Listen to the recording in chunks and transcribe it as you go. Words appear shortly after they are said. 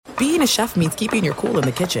being a chef means keeping your cool in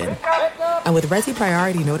the kitchen. And with Resi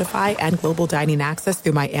Priority Notify and Global Dining Access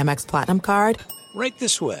through my Amex Platinum card, Right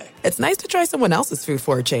this way. it's nice to try someone else's food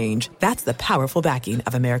for a change. That's the powerful backing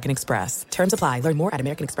of American Express. Terms apply. Learn more at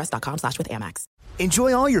americanexpress.com/withAmex.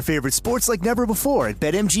 Enjoy all your favorite sports like never before at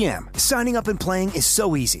BetMGM. Signing up and playing is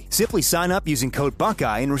so easy. Simply sign up using code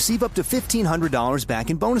Buckeye and receive up to $1,500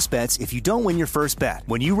 back in bonus bets if you don't win your first bet.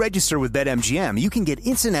 When you register with BetMGM, you can get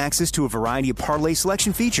instant access to a variety of parlay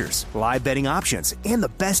selection features, live betting options, and the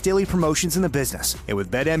best daily promotions in the business. And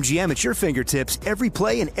with BetMGM at your fingertips, every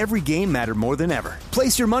play and every game matter more than ever.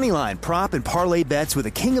 Place your moneyline, prop, and parlay bets with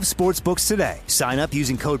the king of sportsbooks today. Sign up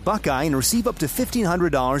using code Buckeye and receive up to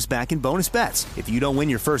 $1,500 back in bonus bets if you don't win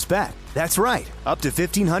your first bet. That's right, up to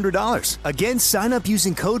 $1,500. Again, sign up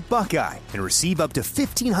using code Buckeye and receive up to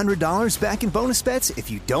 $1,500 back in bonus bets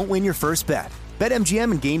if you don't win your first bet.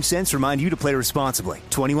 BetMGM and GameSense remind you to play responsibly.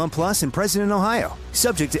 21 plus and present in Ohio.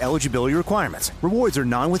 Subject to eligibility requirements. Rewards are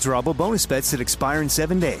non-withdrawable bonus bets that expire in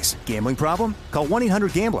 7 days. Gambling problem? Call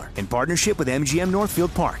 1-800-GAMBLER in partnership with MGM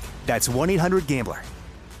Northfield Park. That's 1-800-GAMBLER.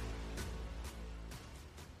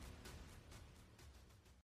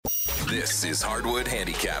 This is Hardwood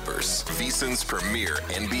Handicappers, VSiN's premier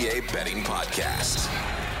NBA betting podcast.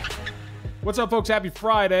 What's up, folks? Happy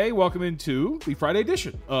Friday. Welcome into the Friday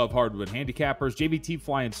edition of Hardwood Handicappers. JVT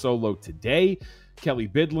flying solo today. Kelly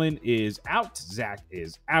Bidlin is out. Zach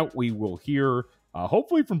is out. We will hear,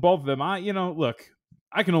 hopefully, from both of them. Look,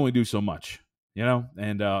 I can only do so much,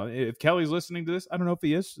 and if Kelly's listening to this, I don't know if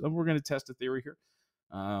he is. We're going to test a theory here.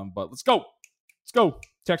 But let's go. Let's go.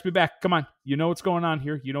 Text me back. Come on. You know what's going on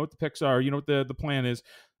here. You know what the picks are. You know what the plan is.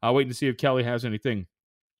 Waiting to see if Kelly has anything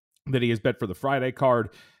that he has bet for the Friday card.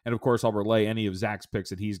 And, of course, I'll relay any of Zach's picks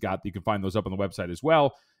that he's got. You can find those up on the website as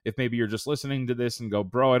well. If maybe you're just listening to this and go,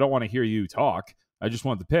 bro, I don't want to hear you talk. I just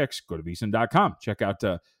want the picks. Go to VSiN.com. Check out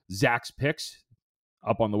Zach's picks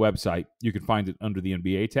up on the website. You can find it under the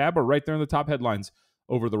NBA tab or right there in the top headlines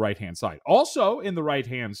over the right-hand side. Also in the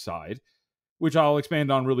right-hand side, which I'll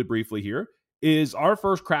expand on really briefly here, is our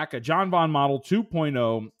first crack at Jon Von Model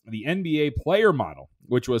 2.0, the NBA player model,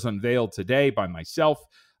 which was unveiled today by myself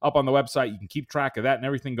up on the website. You can keep track of that and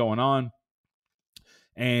everything going on.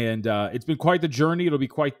 And it's been quite the journey. It'll be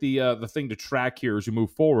quite the thing to track here as we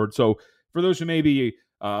move forward. So for those who may be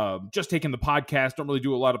just taking the podcast, don't really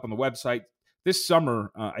do a lot up on the website, this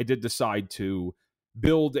summer I did decide to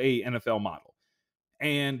build a NFL model.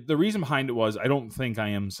 And the reason behind it was I don't think I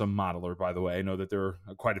am some modeler, by the way. I know that there are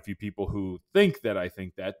quite a few people who think that I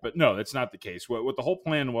think that, but no, that's not the case. What the whole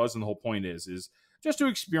plan was and the whole point is just to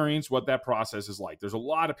experience what that process is like. There's a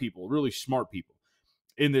lot of people, really smart people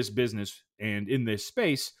in this business and in this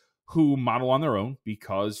space who model on their own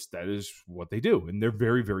because that is what they do. And they're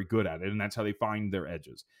very, very good at it. And that's how they find their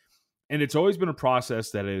edges. And it's always been a process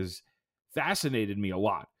that has fascinated me a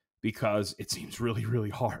lot because it seems really, really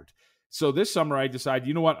hard. So this summer, I decided,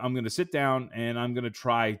 you know what? I'm going to sit down and I'm going to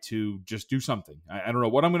try to just do something. I don't know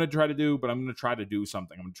what I'm going to try to do, but I'm going to try to do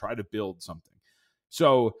something. I'm going to try to build something.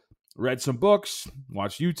 So read some books,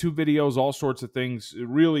 watched YouTube videos, all sorts of things. It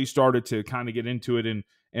really started to kind of get into it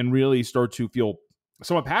and really start to feel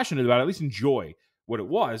somewhat passionate about it, at least enjoy what it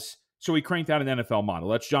was. So we cranked out an NFL model.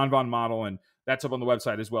 That's Jon Von Model, and that's up on the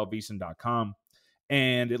website as well, VSiN.com.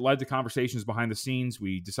 And it led to conversations behind the scenes.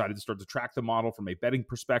 We decided to start to track the model from a betting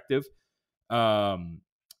perspective. So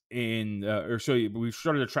we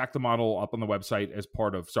started to track the model up on the website as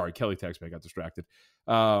part of, sorry, Kelly texted me, I got distracted.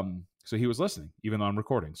 So he was listening, even though I'm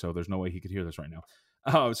recording. So there's no way he could hear this right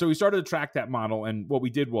now. So we started to track that model. And what we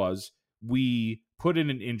did was we put in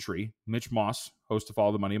an entry, Mitch Moss, host of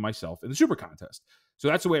Follow the Money, and myself, in the Super Contest. So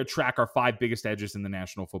that's a way to track our 5 biggest edges in the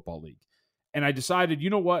National Football League. And I decided, you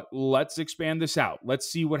know what? Let's expand this out.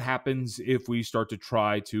 Let's see what happens if we start to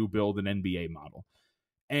try to build an NBA model.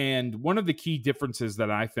 And one of the key differences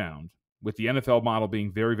that I found with the NFL model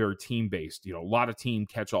being very, very team-based, a lot of team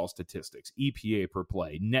catch-all statistics, EPA per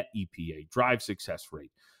play, net EPA, drive success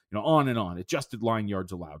rate, on and on, adjusted line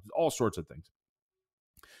yards allowed, all sorts of things.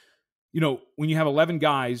 When you have 11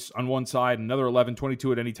 guys on one side, another 11,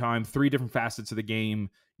 22 at any time, 3 different facets of the game,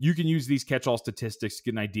 you can use these catch-all statistics to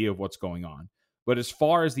get an idea of what's going on. But as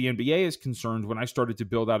far as the NBA is concerned, when I started to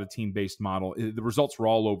build out a team-based model, the results were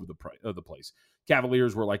all over the place.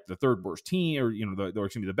 Cavaliers were like the third worst team, or they were going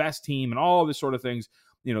to be the best team, and all this sort of things.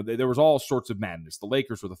 There was all sorts of madness. The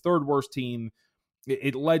Lakers were the third worst team.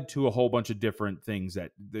 It led to a whole bunch of different things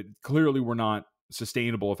that clearly were not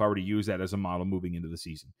sustainable if I were to use that as a model moving into the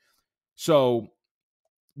season. So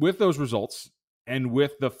with those results, and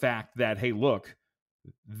with the fact that, hey, look,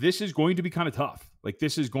 this is going to be kind of tough. Like,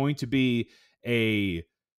 this is going to be a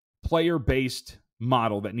player-based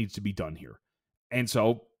model that needs to be done here. And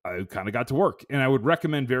so I kind of got to work. And I would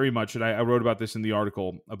recommend very much, and I wrote about this in the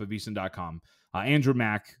article up at VSiN.com, Andrew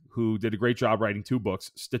Mack, who did a great job writing 2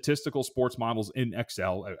 books, Statistical Sports Models in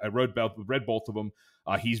Excel. I read both of them.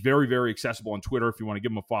 He's very, very accessible on Twitter if you want to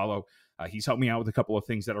give him a follow. He's helped me out with a couple of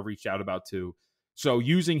things that I've reached out about too. So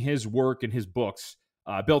using his work and his books,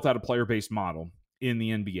 built out a player-based model in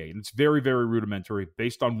the NBA. And it's very, very rudimentary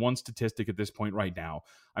based on one statistic at this point right now.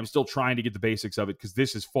 I'm still trying to get the basics of it because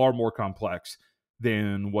this is far more complex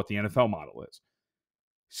than what the NFL model is.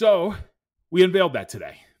 So we unveiled that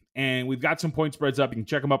today. And we've got some point spreads up. You can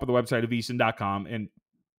check them up on the website of VSiN.com. And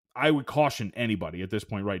I would caution anybody at this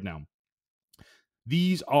point right now,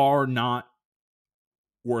 these are not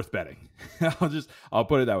worth betting. I'll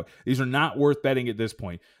put it that way. These are not worth betting at this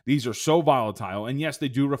point. These are so volatile. And yes, they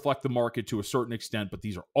do reflect the market to a certain extent, but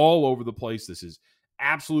these are all over the place. This is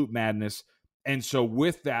absolute madness. And so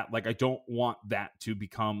with that, like, I don't want that to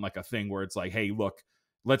become like a thing where it's like, hey, look,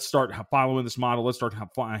 let's start following this model. Let's start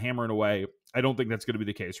hammering away. I don't think that's going to be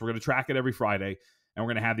the case. We're going to track it every Friday, and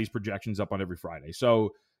we're going to have these projections up on every Friday.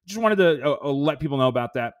 So just wanted to let people know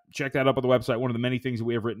about that. Check that up on the website. One of the many things that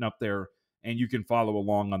we have written up there, and you can follow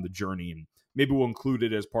along on the journey. And maybe we'll include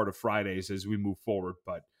it as part of Fridays as we move forward.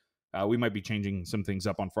 But we might be changing some things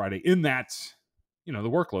up on Friday in that, the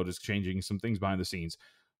workload is changing. Some things behind the scenes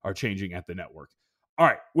are changing at the network. All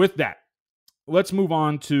right, with that, let's move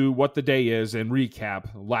on to what the day is and recap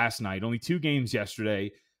last night. Only 2 games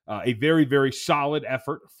yesterday. A very, very solid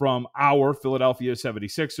effort from our Philadelphia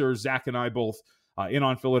 76ers. Zach and I both in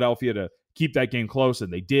on Philadelphia to keep that game close,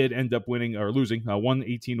 and they did end up winning or losing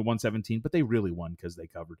 118 to 117, but they really won because they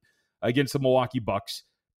covered against the Milwaukee Bucks.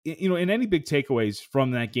 And any big takeaways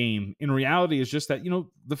from that game in reality is just that,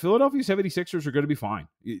 the Philadelphia 76ers are going to be fine.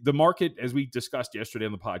 The market, as we discussed yesterday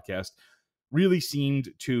on the podcast, really seemed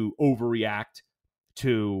to overreact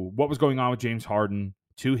to what was going on with James Harden,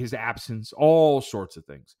 to his absence, all sorts of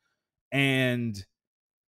things. And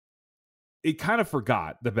it kind of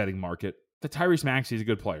forgot, the betting market, that Tyrese Maxey is a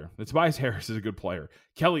good player. That Tobias Harris is a good player.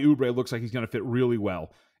 Kelly Oubre looks like he's going to fit really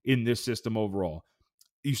well in this system overall.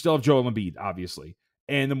 You still have Joel Embiid, obviously.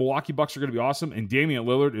 And the Milwaukee Bucks are going to be awesome. And Damian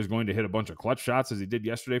Lillard is going to hit a bunch of clutch shots as he did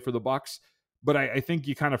yesterday for the Bucks. But I think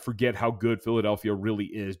you kind of forget how good Philadelphia really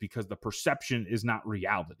is because the perception is not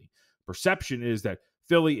reality. Perception is that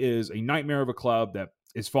Philly is a nightmare of a club that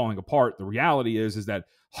is falling apart. The reality is that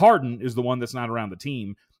Harden is the one that's not around the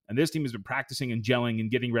team. And this team has been practicing and gelling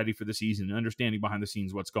and getting ready for the season and understanding behind the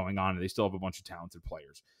scenes what's going on. And they still have a bunch of talented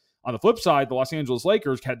players. On the flip side, the Los Angeles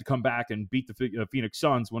Lakers had to come back and beat the Phoenix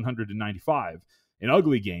Suns 195. An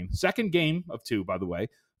ugly game. Second game of 2, by the way,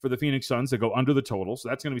 for the Phoenix Suns to go under the total. So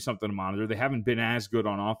that's going to be something to monitor. They haven't been as good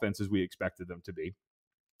on offense as we expected them to be.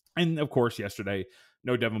 And, of course, yesterday,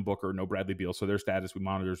 no Devin Booker, no Bradley Beal. So their status we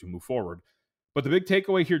monitor as we move forward. But the big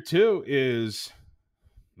takeaway here, too, is,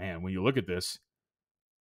 man, when you look at this,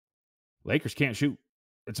 Lakers can't shoot.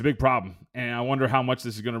 It's a big problem. And I wonder how much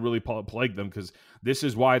this is going to really plague them because this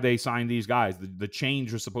is why they signed these guys. The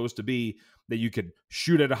change was supposed to be that you could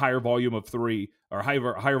shoot at a higher volume of 3 or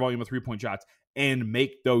higher volume of 3-point shots and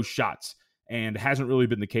make those shots. And it hasn't really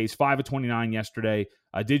been the case. 5 of 29 yesterday.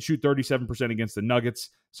 I did shoot 37% against the Nuggets.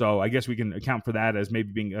 So I guess we can account for that as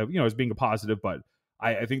maybe being, as being a positive. But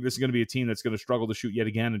I think this is going to be a team that's going to struggle to shoot yet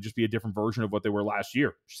again and just be a different version of what they were last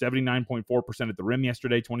year. 79.4% at the rim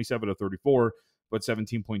yesterday, 27 of 34, but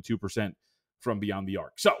 17.2% from beyond the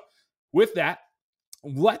arc. So with that,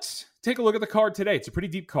 let's take a look at the card today. It's a pretty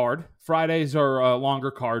deep card. Fridays are longer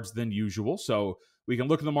cards than usual. So we can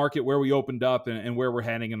look at the market, where we opened up and where we're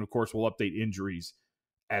heading. And of course, we'll update injuries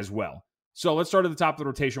as well. So let's start at the top of the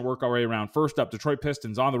rotation, work our way around. First up, Detroit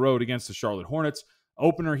Pistons on the road against the Charlotte Hornets.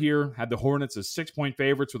 Opener here had the Hornets as 6-point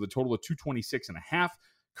favorites with a total of 226.5.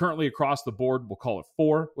 Currently across the board, we'll call it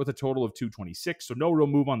 4 with a total of 226. So no real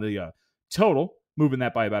move on the total, moving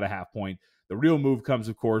that by about a half point. The real move comes,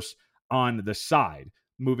 of course, on the side,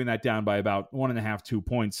 moving that down by about 1.5, 2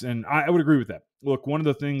 points. And I would agree with that. Look, one of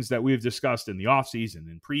the things that we've discussed in the offseason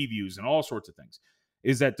and previews and all sorts of things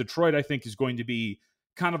is that Detroit, I think, is going to be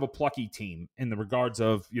kind of a plucky team in the regards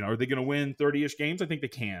of, are they going to win 30-ish games? I think they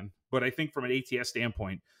can. But I think from an ATS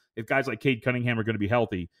standpoint, if guys like Cade Cunningham are going to be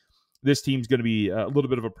healthy, this team's going to be a little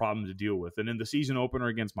bit of a problem to deal with. And in the season opener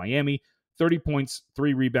against Miami, 30 points,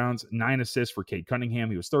 3 rebounds, 9 assists for Cade Cunningham.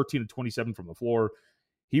 He was 13 of 27 from the floor.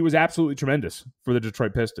 He was absolutely tremendous for the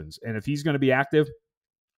Detroit Pistons. And if he's going to be active,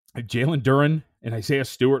 Jalen Duren and Isaiah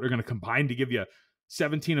Stewart are going to combine to give you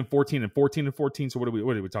 17 and 14 and 14 and 14. So what are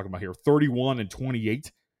we talking about here? 31 and 28.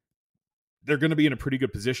 They're going to be in a pretty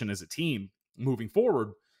good position as a team moving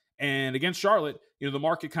forward. And against Charlotte, the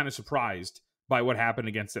market kind of surprised by what happened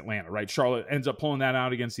against Atlanta, right? Charlotte ends up pulling that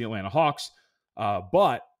out against the Atlanta Hawks.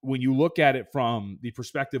 But when you look at it from the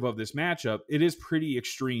perspective of this matchup, it is pretty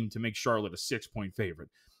extreme to make Charlotte a 6-point favorite.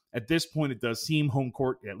 At this point, it does seem home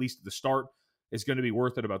court, at least at the start, is going to be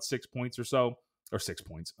worth it about 6 points or so, or 6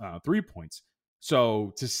 points, 3 points.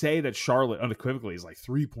 So to say that Charlotte unequivocally is like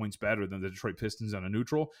 3 points better than the Detroit Pistons on a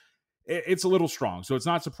neutral, it's a little strong. So it's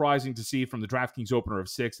not surprising to see from the DraftKings opener of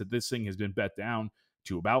 6 that this thing has been bet down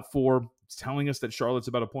to about 4. It's telling us that Charlotte's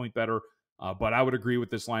about a point better. But I would agree with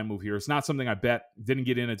this line move here. It's not something I bet, didn't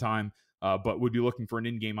get in time, but would be looking for an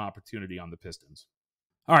in-game opportunity on the Pistons.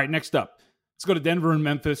 All right, next up, let's go to Denver and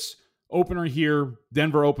Memphis. Opener here,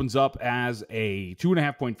 Denver opens up as a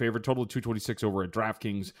 2.5-point favorite, total of 226 over at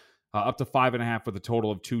DraftKings, up to 5.5 with a total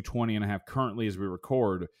of 220.5 currently as we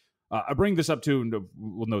record. I bring this up too, and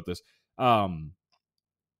we'll note this.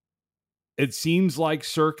 It seems like it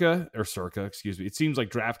seems like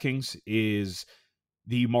DraftKings is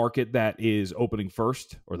the market that is opening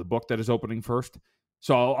first, or the book that is opening first.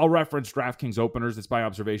 So I'll reference DraftKings openers. It's my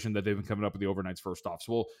observation that they've been coming up with the overnights first off.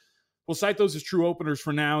 So we'll cite those as true openers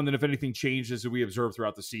for now, and then if anything changes that we observe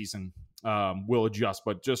throughout the season, we'll adjust.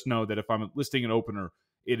 But just know that if I'm listing an opener,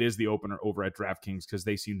 it is the opener over at DraftKings because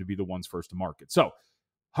they seem to be the ones first to market. So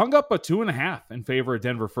hung up a 2.5 in favor of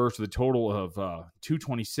Denver first with a total of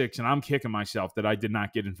 226, and I'm kicking myself that I did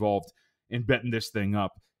not get involved in betting this thing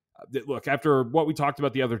up. Look, after what we talked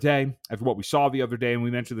about the other day, after what we saw the other day, and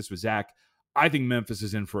we mentioned this with Zach, I think Memphis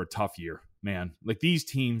is in for a tough year, man. Like, these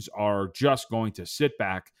teams are just going to sit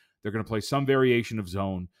back. They're going to play some variation of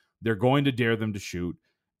zone. They're going to dare them to shoot.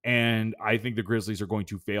 And I think the Grizzlies are going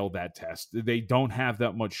to fail that test. They don't have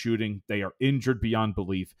that much shooting. They are injured beyond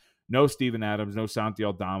belief. No Steven Adams, no Santi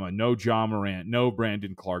Aldama, no John Morant, no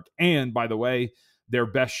Brandon Clark. And, by the way, their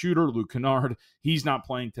best shooter, Luke Kennard, he's not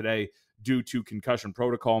playing today due to concussion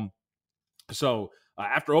protocol. So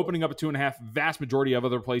after opening up at 2.5, vast majority of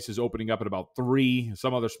other places opening up at about 3,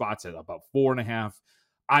 some other spots at about 4.5.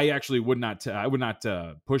 I actually would not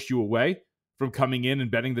push you away from coming in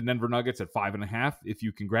and betting the Denver Nuggets at 5.5 if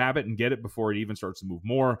you can grab it and get it before it even starts to move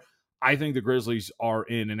more. I think the Grizzlies are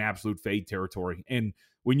in an absolute fade territory. And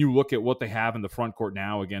when you look at what they have in the front court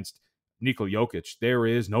now against Nikola Jokic, there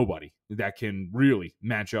is nobody that can really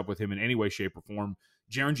match up with him in any way, shape, or form.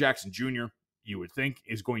 Jaren Jackson Jr., you would think,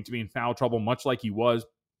 is going to be in foul trouble, much like he was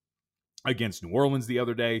against New Orleans the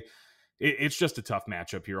other day. It's just a tough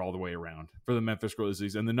matchup here all the way around for the Memphis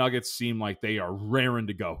Grizzlies. And the Nuggets seem like they are raring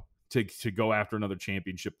to go to go after another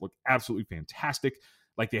championship. Look absolutely fantastic,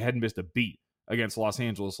 like they hadn't missed a beat against Los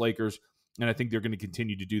Angeles Lakers. And I think they're going to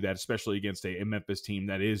continue to do that, especially against a Memphis team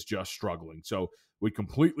that is just struggling. So we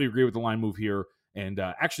completely agree with the line move here. And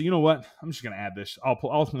actually, you know what? I'm just going to add this. I'm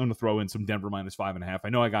going to throw in some Denver minus 5.5. I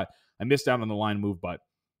know I missed out on the line move, but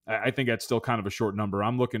I think that's still kind of a short number.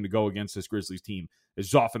 I'm looking to go against this Grizzlies team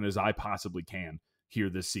as often as I possibly can here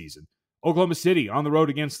this season. Oklahoma City on the road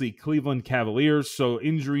against the Cleveland Cavaliers. So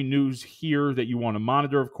injury news here that you want to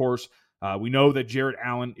monitor, of course. We know that Jarrett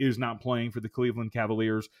Allen is not playing for the Cleveland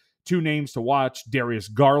Cavaliers. 2 names to watch. Darius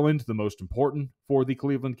Garland, the most important for the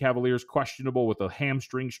Cleveland Cavaliers, questionable with a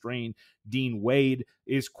hamstring strain. Dean Wade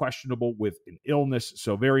is questionable with an illness.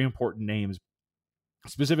 So very important names,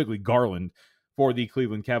 specifically Garland, for the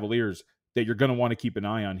Cleveland Cavaliers that you're going to want to keep an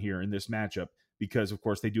eye on here in this matchup because, of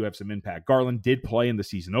course, they do have some impact. Garland did play in the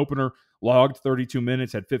season opener, logged 32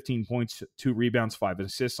 minutes, had 15 points, 2 rebounds, 5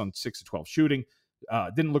 assists on 6 of 12 shooting.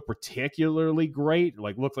 Didn't look particularly great,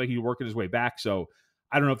 looked like he was working his way back. So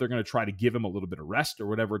I don't know if they're going to try to give him a little bit of rest or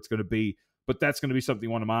whatever it's going to be, but that's going to be something you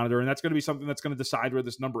want to monitor, and that's going to be something that's going to decide where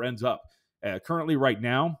this number ends up. Currently, right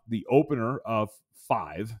now, the opener of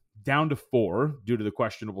 5 down to 4 due to the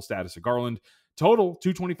questionable status of Garland. Total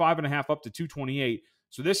 225.5 up to 228.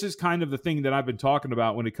 So this is kind of the thing that I've been talking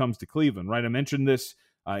about when it comes to Cleveland, right? I mentioned this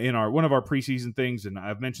in one of our preseason things, and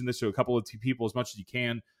I've mentioned this to a couple of people as much as you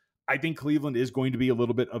can. I think Cleveland is going to be a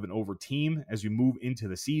little bit of an over team as you move into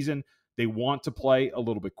the season. They want to play a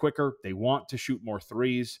little bit quicker. They want to shoot more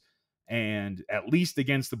threes. And at least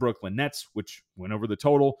against the Brooklyn Nets, which went over the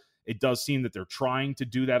total, it does seem that they're trying to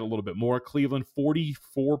do that a little bit more. Cleveland,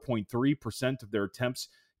 44.3% of their attempts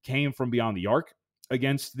came from beyond the arc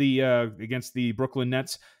against the Brooklyn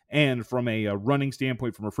Nets. And from a running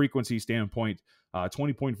standpoint, from a frequency standpoint,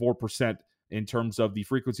 20.4% in terms of the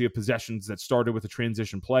frequency of possessions that started with a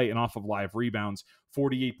transition play and off of live rebounds.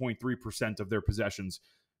 48.3% of their possessions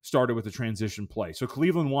started with a transition play. So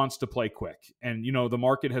Cleveland wants to play quick. And, the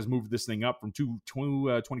market has moved this thing up from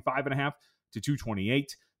 225.5 to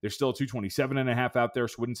 228. There's still 227.5 out there,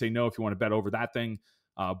 so wouldn't say no if you want to bet over that thing.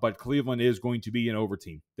 But Cleveland is going to be an over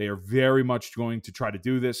team. They are very much going to try to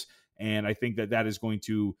do this. And I think that is going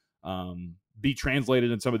to be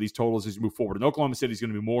translated in some of these totals as you move forward. And Oklahoma City is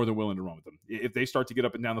going to be more than willing to run with them. If they start to get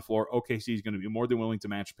up and down the floor, OKC is going to be more than willing to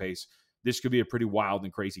match pace. This could be a pretty wild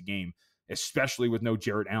and crazy game, especially with no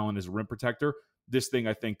Jarrett Allen as a rim protector. This thing,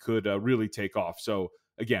 I think, could really take off. So,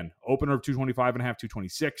 again, opener of 225.5,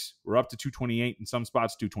 226. We're up to 228 in some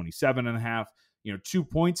spots, 227.5. 2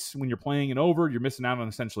 points when you're playing it over. You're missing out on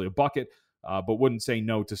essentially a bucket, but wouldn't say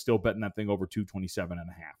no to still betting that thing over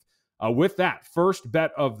 227.5. With that, first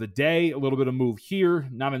bet of the day, a little bit of move here.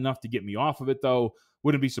 Not enough to get me off of it, though.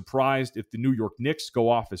 Wouldn't be surprised if the New York Knicks go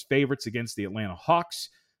off as favorites against the Atlanta Hawks.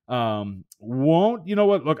 You know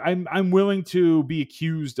what? Look, I'm willing to be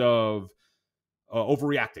accused of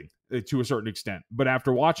overreacting to a certain extent. But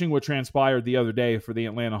after watching what transpired the other day for the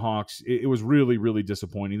Atlanta Hawks, it was really, really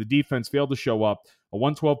disappointing. The defense failed to show up. A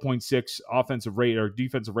 112.6 offensive rate or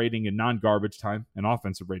defensive rating in non-garbage time, an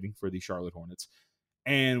offensive rating for the Charlotte Hornets.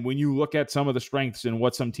 And when you look at some of the strengths and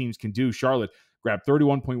what some teams can do, Charlotte grabbed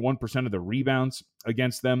 31.1% of the rebounds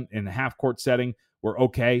against them in the half-court setting. We're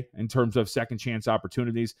okay in terms of second-chance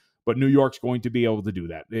opportunities, but New York's going to be able to do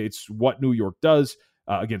that. It's what New York does.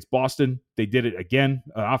 Against Boston, they did it again.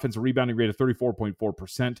 Offensive rebounding rate of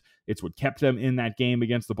 34.4%. It's what kept them in that game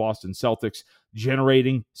against the Boston Celtics,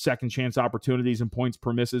 generating second-chance opportunities and points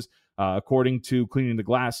per misses. According to Cleaning the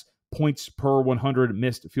Glass, points per 100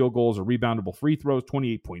 missed field goals or reboundable free throws,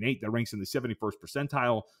 28.8. That ranks in the 71st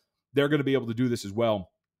percentile. They're going to be able to do this as well,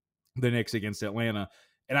 the Knicks against Atlanta.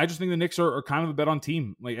 And I just think the Knicks are kind of a bet on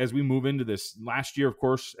team. Like as we move into this last year, of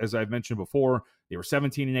course, as I've mentioned before, they were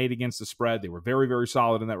 17-8 against the spread. They were very, very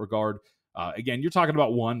solid in that regard. Again, you're talking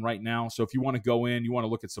about one right now. So if you want to go in, you want to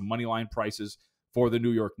look at some money line prices for the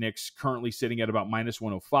New York Knicks, currently sitting at about minus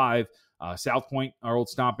 105. South Point, our old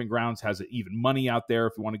stomping grounds, has even money out there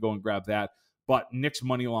if you want to go and grab that. But Knicks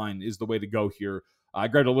money line is the way to go here. I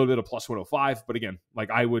grabbed a little bit of plus 105, but again, like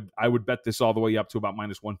I would bet this all the way up to about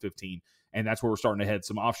minus 115, and that's where we're starting to head.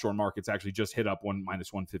 Some offshore markets actually just hit up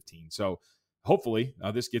minus 115. So hopefully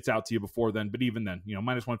this gets out to you before then. But even then,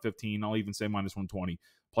 minus 115, I'll even say minus 120,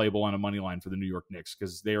 playable on a money line for the New York Knicks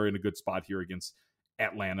because they are in a good spot here against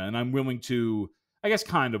Atlanta, and I'm willing to, I guess,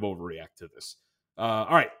 kind of overreact to this. All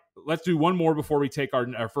right. Let's do one more before we take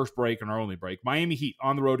our first break and our only break. Miami Heat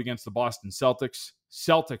on the road against the Boston Celtics.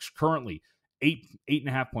 Celtics currently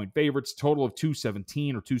 8.5 point favorites, total of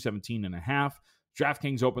 217 or 217.5.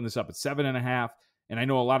 DraftKings opened this up at 7.5. And I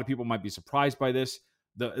know a lot of people might be surprised by this.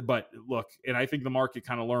 But look, and I think the market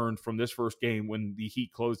kind of learned from this first game when the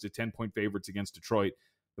Heat closed at 10-point favorites against Detroit.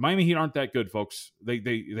 The Miami Heat aren't that good, folks.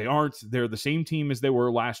 They aren't. They're the same team as they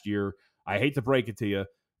were last year. I hate to break it to you.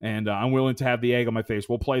 And I'm willing to have the egg on my face.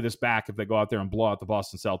 We'll play this back if they go out there and blow out the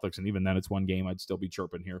Boston Celtics. And even then, it's one game. I'd still be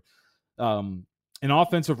chirping here. An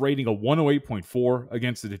offensive rating of 108.4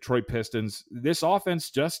 against the Detroit Pistons. This offense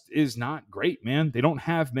just is not great, man. They don't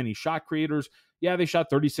have many shot creators. Yeah, they shot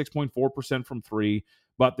 36.4% from three,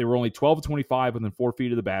 but they were only 12-25 within 4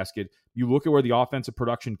 feet of the basket. You look at where the offensive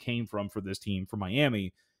production came from for this team, for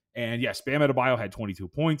Miami. And yes, Bam Adebayo had 22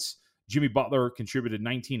 points. Jimmy Butler contributed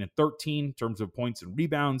 19 and 13 in terms of points and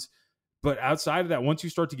rebounds. But outside of that, once you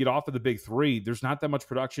start to get off of the big three, there's not that much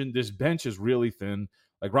production. This bench is really thin.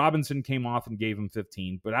 Like Robinson came off and gave him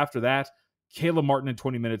 15. But after that, Caleb Martin in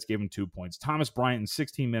 20 minutes gave him 2 points. Thomas Bryant in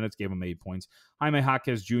 16 minutes gave him 8 points. Jaime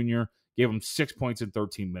Jaquez Jr. gave him 6 points in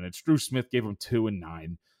 13 minutes. Drew Smith gave him 2 and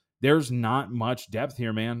 9. There's not much depth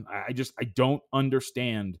here, man. I don't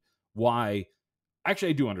understand why. Actually,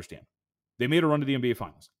 I do understand. They made a run to the NBA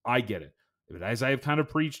Finals. I get it. But as I have kind of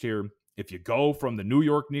preached here, if you go from the New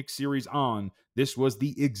York Knicks series on, this was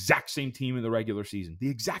the exact same team in the regular season. The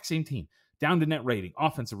exact same team. Down to net rating,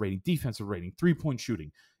 offensive rating, defensive rating, three-point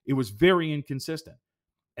shooting. It was very inconsistent.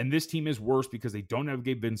 And this team is worse because they don't have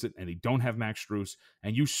Gabe Vincent and they don't have Max Strus.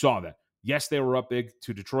 And you saw that. Yes, they were up big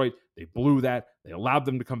to Detroit. They blew that. They allowed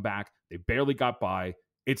them to come back. They barely got by.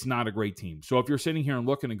 It's not a great team. So if you're sitting here and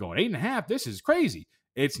looking and going, 8.5, this is crazy.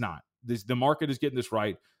 It's not. The market is getting this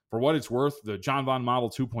right. For what it's worth, the Jon Von Model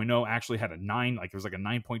 2.0 actually had a 9, like it was like a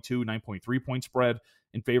 9.2, 9.3 point spread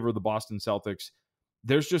in favor of the Boston Celtics.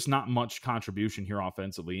 There's just not much contribution here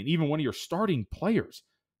offensively. And even one of your starting players,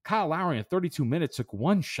 Kyle Lowry, in 32 minutes, took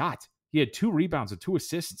 1 shot. He had 2 rebounds and 2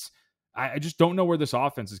 assists. I just don't know where this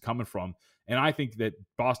offense is coming from. And I think that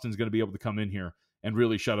Boston's going to be able to come in here and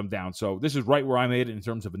really shut them down. So this is right where I made it in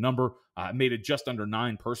terms of a number. I made it just under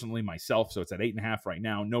 9 personally myself, so it's at 8.5 right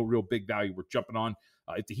now. No real big value we're jumping on.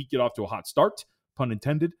 If the Heat get off to a hot start, pun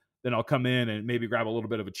intended, then I'll come in and maybe grab a little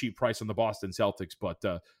bit of a cheap price on the Boston Celtics. But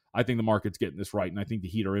I think the market's getting this right, and I think the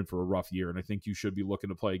Heat are in for a rough year, and I think you should be looking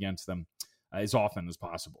to play against them as often as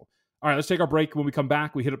possible. All right, let's take our break. When we come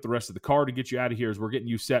back, we hit up the rest of the card and get you out of here as we're getting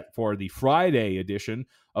you set for the Friday edition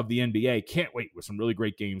of the NBA. Can't wait with some really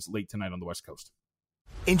great games late tonight on the West Coast.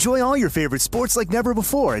 Enjoy all your favorite sports like never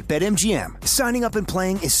before at BetMGM. Signing up and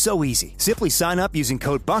playing is so easy. Simply sign up using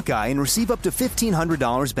code Buckeye and receive up to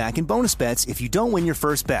 $1,500 back in bonus bets if you don't win your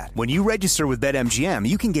first bet. When you register with BetMGM,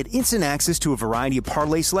 you can get instant access to a variety of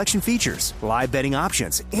parlay selection features, live betting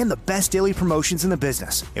options, and the best daily promotions in the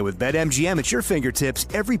business. And with BetMGM at your fingertips,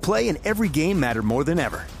 every play and every game matter more than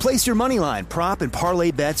ever. Place your moneyline, prop, and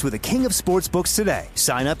parlay bets with the king of sportsbooks today.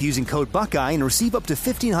 Sign up using code Buckeye and receive up to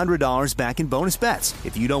 $1,500 back in bonus bets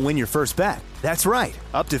if you don't win your first bet. That's right,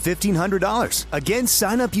 up to $1,500. Again,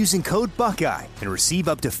 sign up using code Buckeye and receive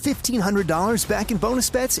up to $1,500 back in bonus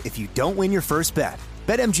bets if you don't win your first bet.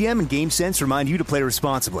 BetMGM and GameSense remind you to play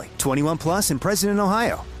responsibly. 21 plus and present in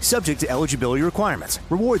Ohio. Subject to eligibility requirements.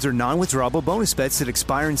 Rewards are non-withdrawable bonus bets that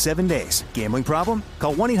expire in 7 days. Gambling problem?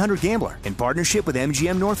 Call 1-800-GAMBLER in partnership with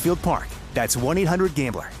MGM Northfield Park. That's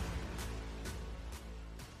 1-800-GAMBLER.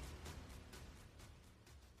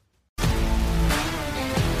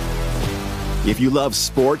 If you love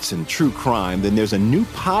sports and true crime, then there's a new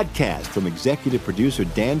podcast from executive producer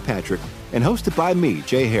Dan Patrick and hosted by me,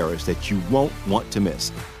 Jay Harris, that you won't want to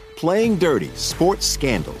miss. Playing Dirty: Sports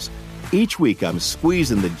Scandals. Each week, I'm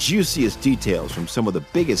squeezing the juiciest details from some of the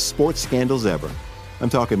biggest sports scandals ever. I'm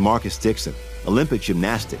talking Marcus Dixon, Olympic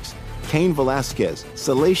gymnastics, Cain Velasquez,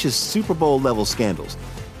 salacious Super Bowl-level scandals.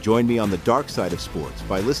 Join me on the dark side of sports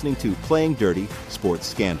by listening to Playing Dirty: Sports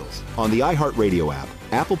Scandals on the iHeartRadio app,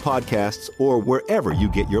 Apple Podcasts, or wherever you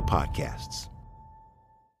get your podcasts.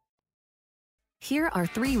 Here are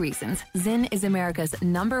 3 reasons Zyn is America's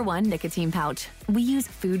 #1 nicotine pouch. We use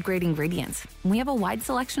food-grade ingredients. We have a wide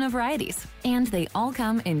selection of varieties. And they all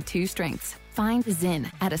come in 2 strengths. Find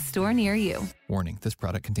Zyn at a store near you. Warning, this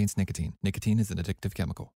product contains nicotine. Nicotine is an addictive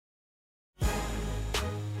chemical.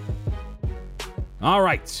 All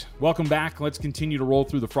right, welcome back. Let's continue to roll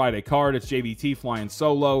through the Friday card. It's JVT flying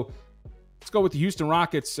solo. Let's go with the Houston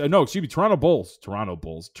Rockets. Toronto Bulls.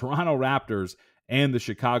 Toronto Raptors and the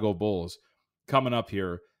Chicago Bulls coming up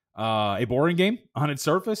here. A boring game on its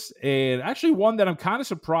surface, and actually one that I'm kind of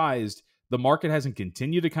surprised the market hasn't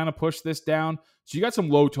continued to kind of push this down. So you got some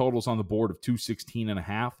low totals on the board of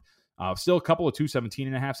 216.5. Still a couple of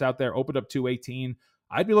 217.5s out there. Opened up 218.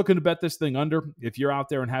 I'd be looking to bet this thing under if you're out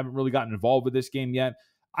there and haven't really gotten involved with this game yet.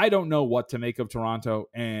 I don't know what to make of Toronto,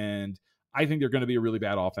 and I think they're going to be a really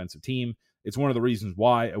bad offensive team. It's one of the reasons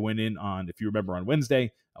why I went in on, if you remember on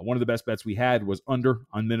Wednesday, one of the best bets we had was under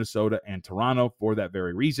on Minnesota and Toronto for that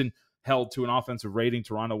very reason. Held to an offensive rating.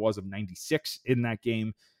 Toronto was of 96 in that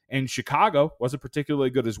game. And Chicago wasn't particularly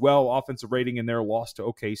good as well. Offensive rating in their loss to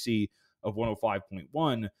OKC of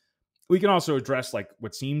 105.1. We can also address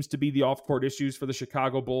what seems to be the off-court issues for the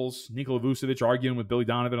Chicago Bulls. Nikola Vucevic arguing with Billy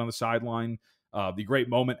Donovan on the sideline. The great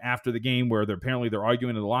moment after the game where they're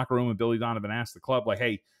arguing in the locker room and Billy Donovan asked the club,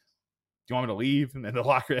 hey, do you want me to leave? And then the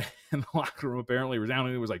locker room apparently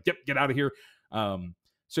resoundingly was like, yep, get out of here.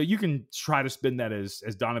 So you can try to spin that as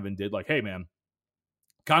Donovan did, hey, man,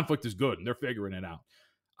 conflict is good and they're figuring it out.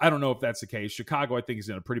 I don't know if that's the case. Chicago, I think, is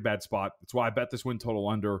in a pretty bad spot. That's why I bet this win total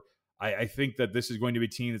under. I think that this is going to be a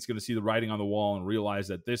team that's going to see the writing on the wall and realize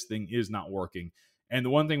that this thing is not working. And the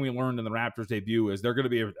one thing we learned in the Raptors debut is they're going to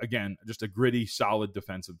be, again, just a gritty, solid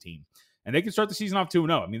defensive team. And they can start the season off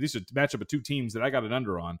 2-0. I mean, these are a matchup of 2 teams that I got an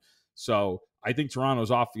under on. So I think Toronto's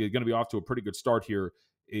going to be off to a pretty good start here,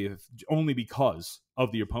 if only because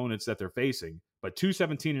of the opponents that they're facing. But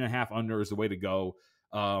 217.5 under is the way to go.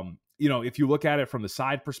 If you look at it from the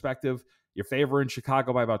side perspective, you're favoring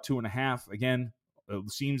Chicago by about 2.5. Again, it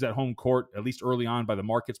seems that home court, at least early on by the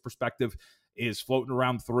market's perspective, is floating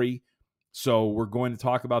around 3. So we're going to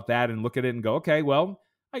talk about that and look at it and go, okay, well,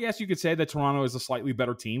 I guess you could say that Toronto is a slightly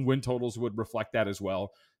better team. Win totals would reflect that as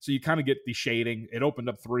well. So you kind of get the shading. It opened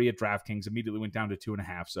up 3 at DraftKings, immediately went down to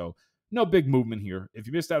 2.5. So no big movement here. If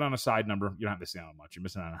you missed out on a side number, you're not missing out on much. You're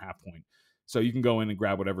missing out on a half point. So you can go in and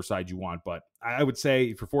grab whatever side you want. But I would say,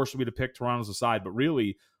 if you're forcing me to pick, Toronto's a side, but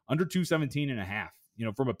really under 217.5.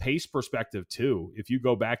 From a pace perspective too, if you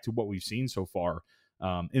go back to what we've seen so far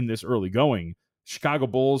in this early going, Chicago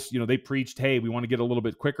Bulls, they preached, hey, we want to get a little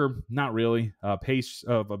bit quicker. Not really. Pace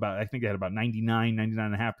of about, I think they had about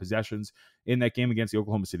 99.5 possessions in that game against the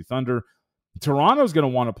Oklahoma City Thunder. Toronto's going to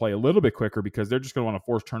want to play a little bit quicker because they're just going to want to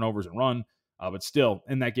force turnovers and run. But still,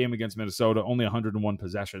 in that game against Minnesota, only 101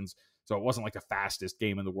 possessions. So it wasn't like the fastest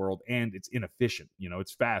game in the world, and it's inefficient.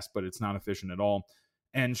 It's fast, but it's not efficient at all.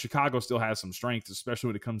 And Chicago still has some strength, especially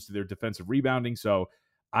when it comes to their defensive rebounding. So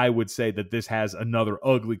I would say that this has another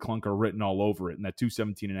ugly clunker written all over it, and that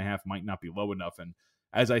 217.5 might not be low enough. And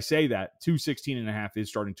as I say that, 216.5 is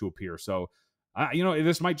starting to appear. So,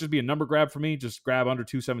 this might just be a number grab for me. Just grab under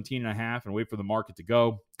 217.5 and wait for the market to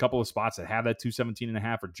go. A couple of spots that have that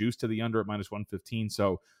 217.5 are juiced to the under at minus 115.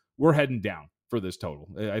 So we're heading down for this total.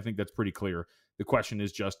 I think that's pretty clear. The question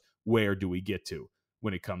is just, where do we get to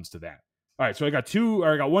when it comes to that? All right, so I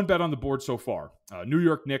got one bet on the board so far. New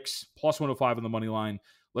York Knicks, plus 105 on the money line.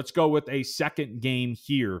 Let's go with a second game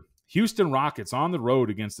here. Houston Rockets on the road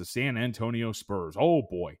against the San Antonio Spurs. Oh,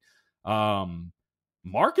 boy.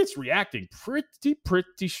 Market's reacting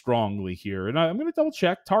pretty strongly here. And I'm going to double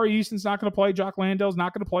check. Tari Easton's not going to play. Jock Landale's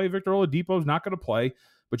not going to play. Victor Oladipo's not going to play.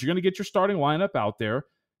 But you're going to get your starting lineup out there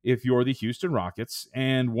if you're the Houston Rockets.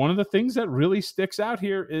 And one of the things that really sticks out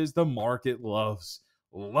here is the market loves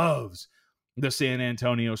the San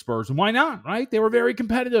Antonio Spurs. And why not, right? They were very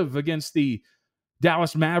competitive against the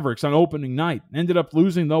Dallas Mavericks on opening night. Ended up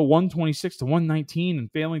losing, though, 126-119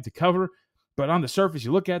 and failing to cover. But on the surface,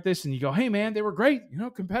 you look at this and you go, hey, man, they were great.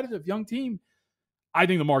 Competitive, young team. I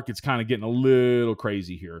think the market's kind of getting a little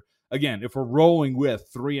crazy here. Again, if we're rolling with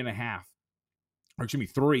 3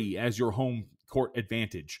 as your home court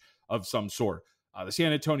advantage of some sort, the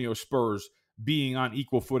San Antonio Spurs being on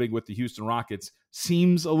equal footing with the Houston Rockets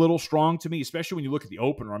seems a little strong to me, especially when you look at the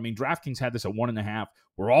opener. I mean, DraftKings had this at 1.5.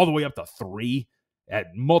 We're all the way up to 3 at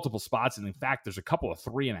multiple spots. And in fact, there's a couple of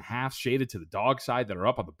 3.5 shaded to the dog side that are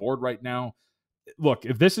up on the board right now. Look,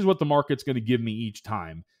 if this is what the market's going to give me each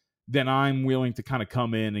time, then I'm willing to kind of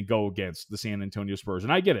come in and go against the San Antonio Spurs.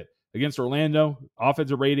 And I get it. Against Orlando,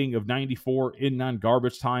 offensive rating of 94 in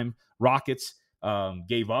non-garbage time. Rockets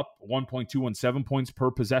gave up 1.217 points per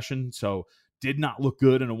possession, so did not look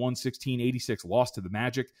good in a 116-86 loss to the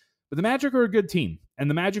Magic. But the Magic are a good team, and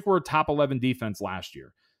the Magic were a top 11 defense last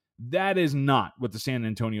year. That is not what the San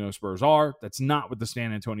Antonio Spurs are. That's not what the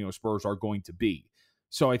San Antonio Spurs are going to be.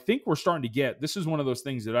 So I think we're starting to get, this is one of those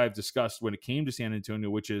things that I've discussed when it came to San Antonio,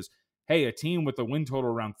 which is, hey, a team with a win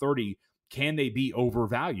total around 30, can they be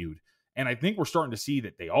overvalued? And I think we're starting to see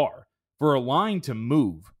that they are. For a line to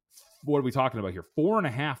move, what are we talking about here?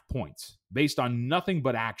 4.5 points based on nothing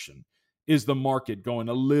but action. Is the market going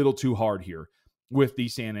a little too hard here with the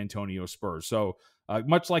San Antonio Spurs? So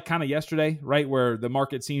much like kind of yesterday, right, where the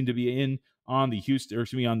market seemed to be in on the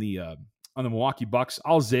on the Milwaukee Bucks.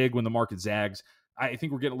 I'll zig when the market zags. I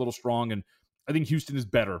think we're getting a little strong, and I think Houston is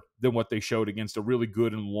better than what they showed against a really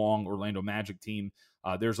good and long Orlando Magic team.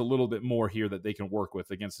 There's a little bit more here that they can work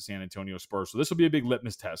with against the San Antonio Spurs. So this will be a big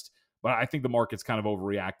litmus test, but I think the market's kind of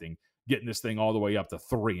overreacting, getting this thing all the way up to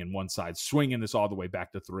 3 in one side, swinging this all the way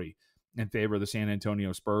back to 3 in favor of the San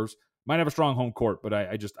Antonio Spurs. Might have a strong home court, but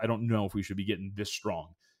I don't know if we should be getting this strong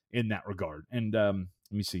in that regard. And let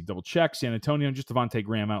me see, double check. San Antonio, just Devontae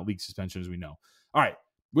Graham out, league suspension, as we know. All right.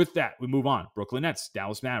 With that, we move on. Brooklyn Nets,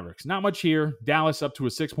 Dallas Mavericks. Not much here. Dallas up to a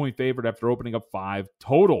 6-point favorite after opening up 5.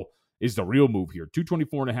 Total is the real move here.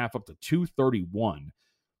 224.5 up to 231.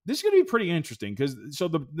 This is going to be pretty interesting because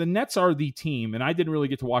the Nets are the team, and I didn't really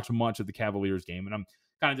get to watch much of the Cavaliers game, and I'm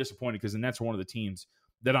kind of disappointed because the Nets are one of the teams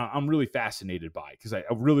that I'm really fascinated by because I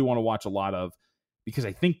really want to watch a lot of, because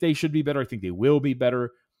I think they should be better. I think they will be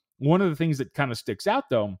better. One of the things that kind of sticks out,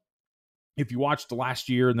 though, if you watched the last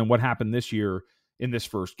year and then what happened this year in this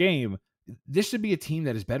first game, this should be a team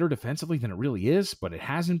that is better defensively than it really is, but it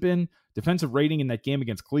hasn't been. Defensive rating in that game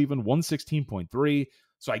against Cleveland, 116.3.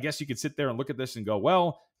 So I guess you could sit there and look at this and go,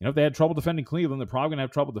 well, if they had trouble defending Cleveland, they're probably going to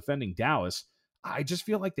have trouble defending Dallas. I just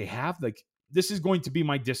feel like they have, this is going to be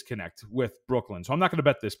my disconnect with Brooklyn. So I'm not going to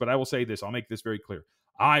bet this, but I will say this. I'll make this very clear.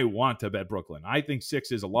 I want to bet Brooklyn. I think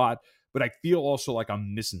 6 is a lot, but I feel also like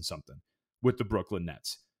I'm missing something with the Brooklyn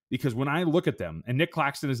Nets. Because when I look at them, and Nick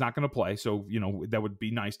Claxton is not going to play, so that would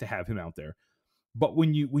be nice to have him out there. But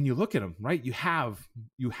when you look at them, right, you have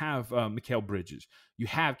Mikal Bridges, you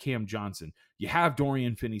have Cam Johnson, you have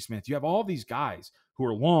Dorian Finney-Smith, you have all these guys who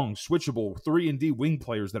are long, switchable, 3-and-D wing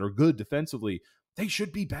players that are good defensively. They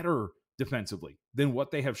should be better defensively than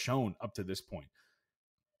what they have shown up to this point.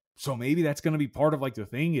 So maybe that's going to be part of the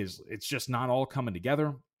thing is it's just not all coming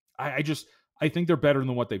together. I think they're better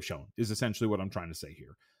than what they've shown is essentially what I'm trying to say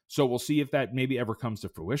here. So we'll see if that maybe ever comes to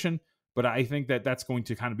fruition. But I think that that's going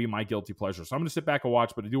to kind of be my guilty pleasure. So I'm going to sit back and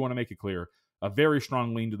watch, but I do want to make it clear, a very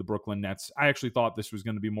strong lean to the Brooklyn Nets. I actually thought this was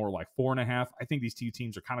going to be more like 4.5. I think these two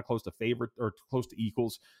teams are kind of close to favorite or close to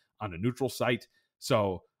equals on a neutral site.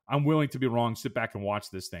 So I'm willing to be wrong, sit back and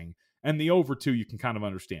watch this thing. And the over 2, you can kind of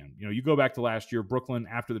understand. You go back to last year, Brooklyn,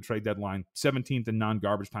 after the trade deadline, 17th in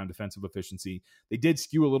non-garbage time defensive efficiency. They did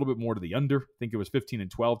skew a little bit more to the under. I think it was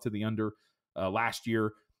 15-12 to the under last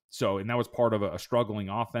year. So, and that was part of a struggling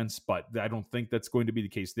offense, but I don't think that's going to be the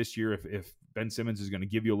case this year if Ben Simmons is going to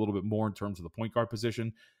give you a little bit more in terms of the point guard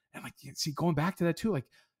position. And like, see, going back to that too, like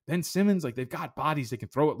Ben Simmons, like they've got bodies they can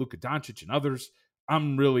throw at Luka Doncic and others.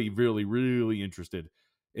 I'm really, really, really interested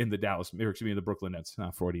in the the Brooklyn Nets,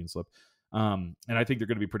 Freudian slip. And I think they're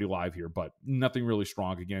going to be pretty live here, but nothing really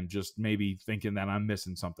strong. Again, just maybe thinking that I'm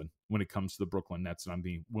missing something when it comes to the Brooklyn Nets, and I'm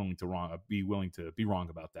be willing to be wrong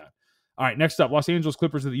about that. All right, next up, Los Angeles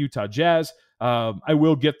Clippers of the Utah Jazz. I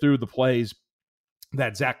will get through the plays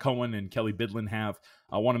that Zach Cohen and Kelly Bidlin have.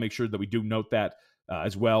 I want to make sure that we do note that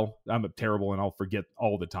as well. I'm terrible, and I'll forget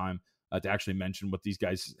all the time to actually mention what these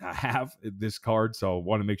guys have in this card, so I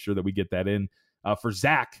want to make sure that we get that in. For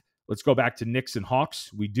Zach, let's go back to Knicks and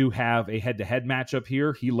Hawks. We do have a head-to-head matchup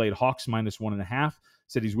here. He laid Hawks minus 1.5,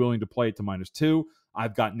 said he's willing to play it to -2.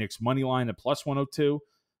 I've got Knicks money line at plus 102.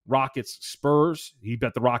 Rockets Spurs, he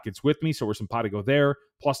bet the Rockets with me, so we're simpatico there.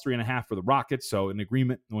 Plus 3.5 for the Rockets, so an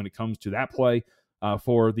agreement when it comes to that play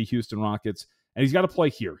for the Houston Rockets. And he's got a play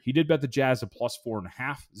here. He did bet the Jazz at plus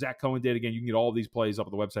 4.5. Zach Cohen did. Again, you can get all of these plays up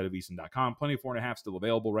at the website of VSiN.com. Plenty of 4.5 still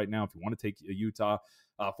available right now if you want to take Utah.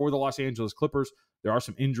 For the Los Angeles Clippers, there are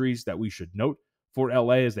some injuries that we should note for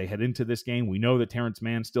LA as they head into this game. We know that Terrence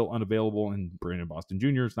Mann still unavailable, and Brandon Boston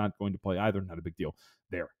Jr. is not going to play either. Not a big deal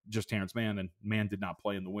there. Just Terrence Mann, and Mann did not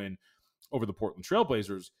play in the win over the Portland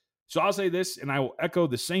Trailblazers. So I'll say this, and I will echo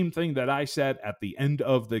the same thing that I said at the end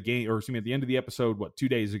of the game, or excuse me, at the end of the episode, 2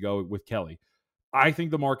 days ago with Kelly. I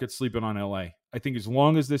think the market's sleeping on LA. I think as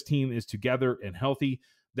long as this team is together and healthy,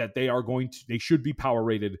 that they should be power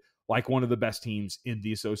rated like one of the best teams in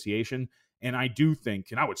the association. And I do think,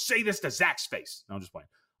 and I would say this to Zach's face, no, I'm just playing.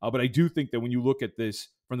 But I do think that when you look at this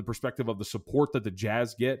from the perspective of the support that the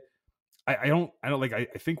Jazz get, I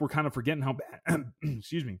think we're kind of forgetting how bad,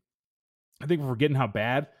 excuse me. I think we're forgetting how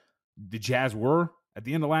bad the Jazz were at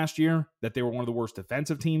the end of last year, that they were one of the worst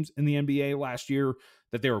defensive teams in the NBA last year,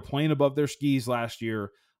 that they were playing above their skis last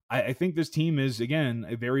year. I think this team is, again,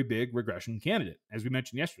 a very big regression candidate, as we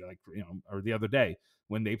mentioned yesterday, or the other day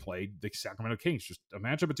when they played the Sacramento Kings. Just a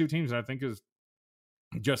matchup of two teams that I think is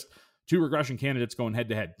just two regression candidates going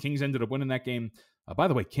head-to-head. Kings ended up winning that game. By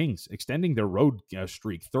the way, Kings extending their road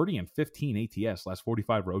streak, 30-15 ATS, last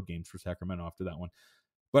 45 road games for Sacramento after that one.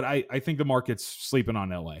 But I think the market's sleeping on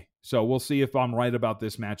LA. So we'll see if I'm right about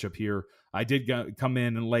this matchup here. I did come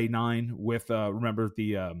in and lay 9 with, remember,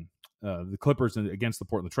 the Clippers against the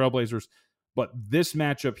Portland Trailblazers. But this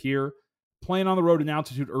matchup here, playing on the road in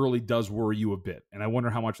altitude early does worry you a bit. And I wonder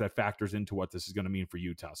how much that factors into what this is going to mean for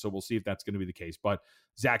Utah. So we'll see if that's going to be the case. But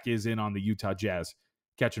Zach is in on the Utah Jazz,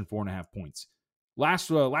 catching 4.5 points. Last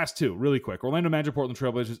two, really quick. Orlando Magic, Portland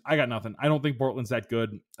Trailblazers. I got nothing. I don't think Portland's that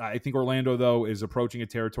good. I think Orlando, though, is approaching a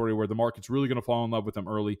territory where the market's really going to fall in love with them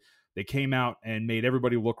early. They came out and made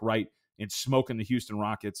everybody look right in smoking the Houston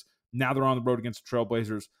Rockets. Now they're on the road against the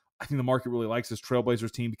Trailblazers. I think the market really likes this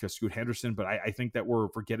Trailblazers team because Scoot Henderson, but I think that we're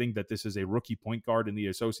forgetting that this is a rookie point guard in the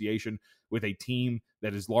association with a team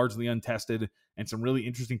that is largely untested and some really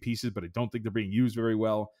interesting pieces, but I don't think they're being used very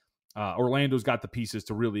well. Orlando's got the pieces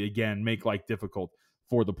to really, again, make life difficult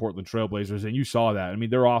for the Portland Trailblazers, and you saw that. I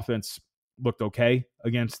mean, their offense looked okay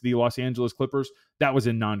against the Los Angeles Clippers. That was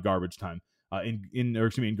in non-garbage time.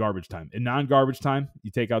 In garbage time. In non-garbage time,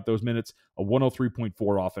 you take out those minutes, a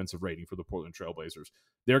 103.4 offensive rating for the Portland Trailblazers.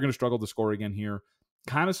 They're going to struggle to score again here.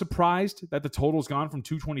 Kind of surprised that the total's gone from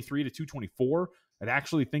 223 to 224. I'd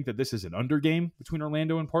actually think that this is an under game between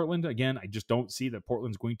Orlando and Portland. Again, I just don't see that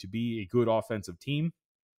Portland's going to be a good offensive team.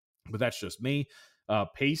 But that's just me.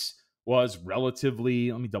 Pace was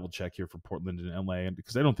relatively, let me double check here for Portland and LA,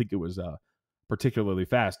 because I don't think it was particularly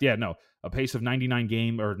fast. Yeah, no, a pace of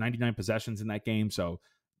 99 possessions in that game. So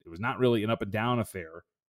it was not really an up and down affair.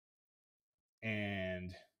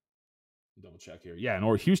 And double check here. Yeah,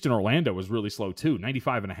 and Houston, Orlando was really slow too.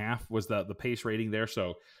 95.5 was the pace rating there.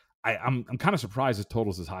 So I'm kind of surprised the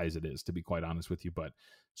total's as high as it is, to be quite honest with you. But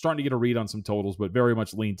starting to get a read on some totals, but very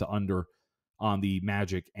much lean to under on the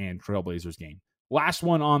Magic and Trailblazers game. Last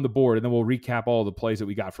one on the board, and then we'll recap all the plays that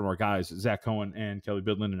we got from our guys, Zach Cohen and Kelly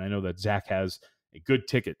Bidlin, and I know that Zach has a good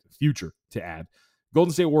ticket future to add.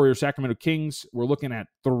 Golden State Warriors, Sacramento Kings. We're looking at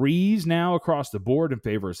 3s now across the board in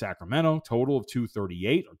favor of Sacramento, total of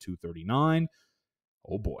 238 or 239.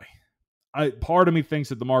 Oh boy. Part of me thinks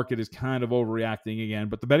that the market is kind of overreacting again,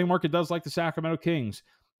 but the betting market does like the Sacramento Kings.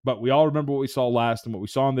 But we all remember what we saw last, and what we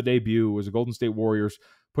saw in the debut was the Golden State Warriors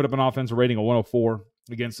put up an offensive rating of 104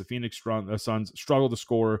 against the Phoenix Suns, struggled to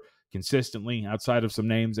score consistently outside of some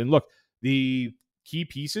names. And look, the key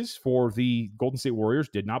pieces for the Golden State Warriors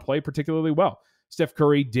did not play particularly well. Steph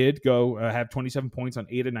Curry did go have 27 points on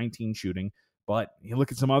 8 of 19 shooting. But you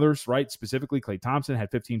look at some others, right? Specifically, Klay Thompson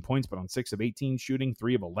had 15 points, but on 6 of 18 shooting,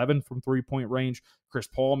 3 of 11 from three-point range. Chris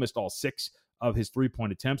Paul missed all 6 of his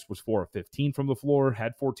three-point attempts, was 4 of 15 from the floor,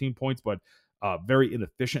 had 14 points, but very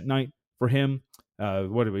inefficient night for him.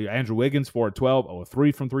 Andrew Wiggins, 4 of 12, 0 of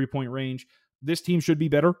 3 from three-point range. This team should be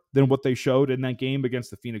better than what they showed in that game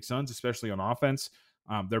against the Phoenix Suns, especially on offense.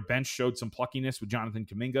 Their bench showed some pluckiness with Jonathan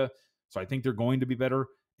Kuminga, so I think they're going to be better.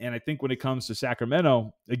 And I think when it comes to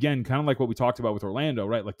Sacramento, again, kind of like what we talked about with Orlando,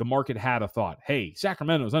 right? Like the market had a thought, hey,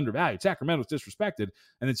 Sacramento's undervalued, Sacramento's disrespected.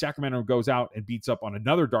 And then Sacramento goes out and beats up on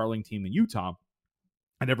another darling team in Utah.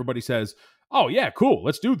 And everybody says, oh, yeah, cool,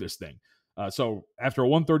 let's do this thing. So after a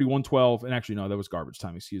 130-112, and actually, no, that was garbage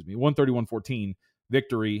time, 131-14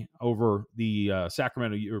 victory over the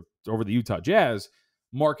over the Utah Jazz,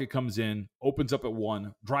 market comes in, opens up at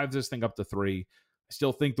 1, drives this thing up to 3. I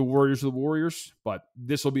still think the Warriors are the Warriors, but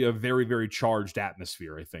this will be a very, very charged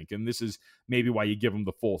atmosphere, I think. And this is maybe why you give them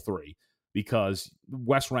the full 3, because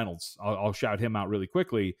Wes Reynolds, I'll shout him out really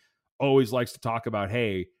quickly, always likes to talk about,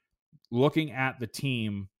 hey, looking at the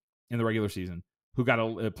team in the regular season who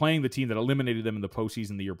got playing the team that eliminated them in the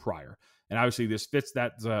postseason the year prior. And obviously this fits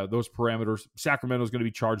those parameters. Sacramento is going to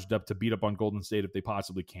be charged up to beat up on Golden State if they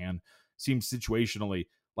possibly can. Seems situationally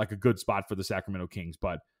like a good spot for the Sacramento Kings,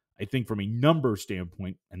 but I think from a number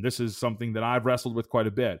standpoint, and this is something that I've wrestled with quite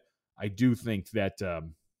a bit, I do think that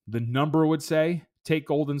the number would say take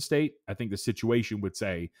Golden State. I think the situation would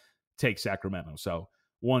say take Sacramento. So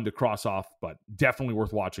one to cross off, but definitely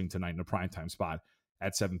worth watching tonight in a primetime spot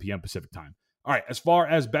at 7 p.m. Pacific time. All right, as far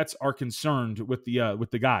as bets are concerned with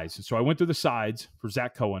the guys, so I went through the sides for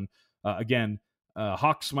Zach Cohen. Again,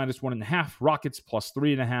 Hawks -1.5, Rockets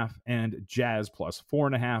 +3.5, and Jazz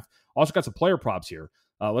 +4.5. Also got some player props here.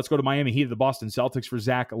 Let's go to Miami Heat of the Boston Celtics for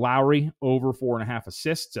Zach Lowry, over 4.5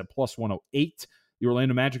 assists at +108. The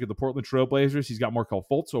Orlando Magic of the Portland Trail Blazers, he's got Markelle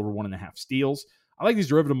Fultz, over 1.5 steals. I like these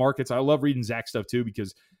derivative markets. I love reading Zach stuff too,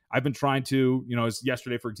 because I've been trying to, as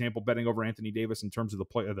yesterday, for example, betting over Anthony Davis in terms of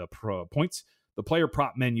the points. The player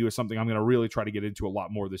prop menu is something I'm going to really try to get into a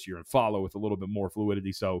lot more this year and follow with a little bit more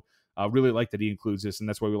fluidity. So I really like that he includes this, and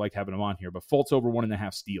that's why we like having him on here. But Fultz over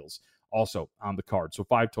 1.5 steals also on the card. So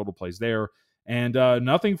 5 total plays there. And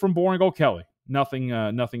nothing from Boring Old Kelly. Nothing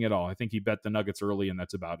at all. I think he bet the Nuggets early, and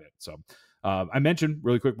that's about it. So I mentioned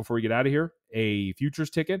really quick before we get out of here, a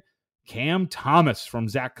futures ticket. Cam Thomas from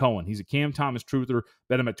Zach Cohen. He's a Cam Thomas truther.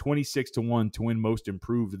 Bet him at 26-1 to win most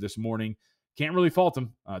improved this morning. Can't really fault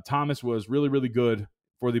him. Thomas was really, really good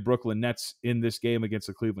for the Brooklyn Nets in this game against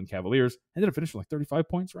the Cleveland Cavaliers. Ended up finishing like 35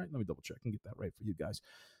 points, right? Let me double check and get that right for you guys.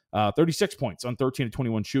 36 points on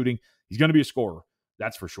 13-21 shooting. He's going to be a scorer.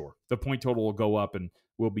 That's for sure. The point total will go up and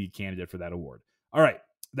will be a candidate for that award. All right.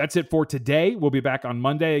 That's it for today. We'll be back on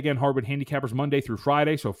Monday. Again, Hardwood Handicappers Monday through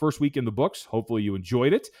Friday. So first week in the books. Hopefully you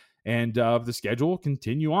enjoyed it. And the schedule will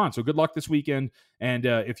continue on. So good luck this weekend. And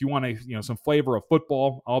if you want some flavor of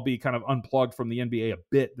football, I'll be kind of unplugged from the NBA a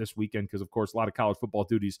bit this weekend because, of course, a lot of college football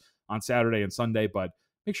duties on Saturday and Sunday. But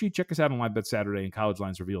make sure you check us out on Live Bet Saturday and College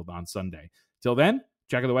Lines Revealed on Sunday. Till then,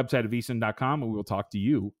 check out the website at vsin.com, and we will talk to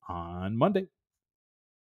you on Monday.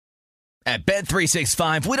 At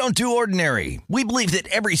Bet365, we don't do ordinary. We believe that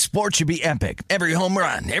every sport should be epic. Every home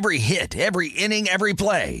run, every hit, every inning, every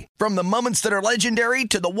play. From the moments that are legendary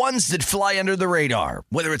to the ones that fly under the radar.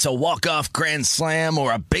 Whether it's a walk-off grand slam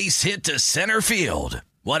or a base hit to center field.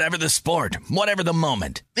 Whatever the sport, whatever the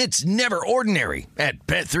moment. It's never ordinary at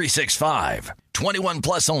Bet365. 21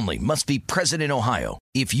 plus only. Must be present in Ohio.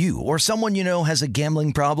 If you or someone you know has a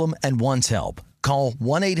gambling problem and wants help, call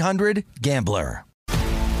 1-800-GAMBLER.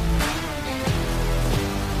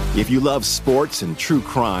 If you love sports and true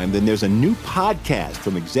crime, then there's a new podcast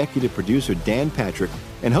from executive producer Dan Patrick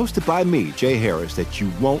and hosted by me, Jay Harris, that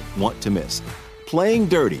you won't want to miss. Playing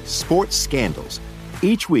Dirty: Sports Scandals.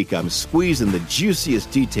 Each week, I'm squeezing the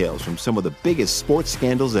juiciest details from some of the biggest sports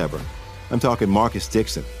scandals ever. I'm talking Marcus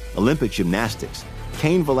Dixon, Olympic gymnastics,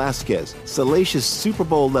 Cain Velasquez, salacious Super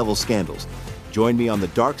Bowl-level scandals. Join me on the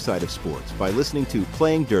dark side of sports by listening to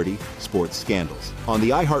Playing Dirty: Sports Scandals on the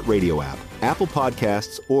iHeartRadio app, Apple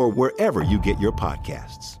Podcasts, or wherever you get your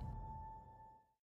podcasts.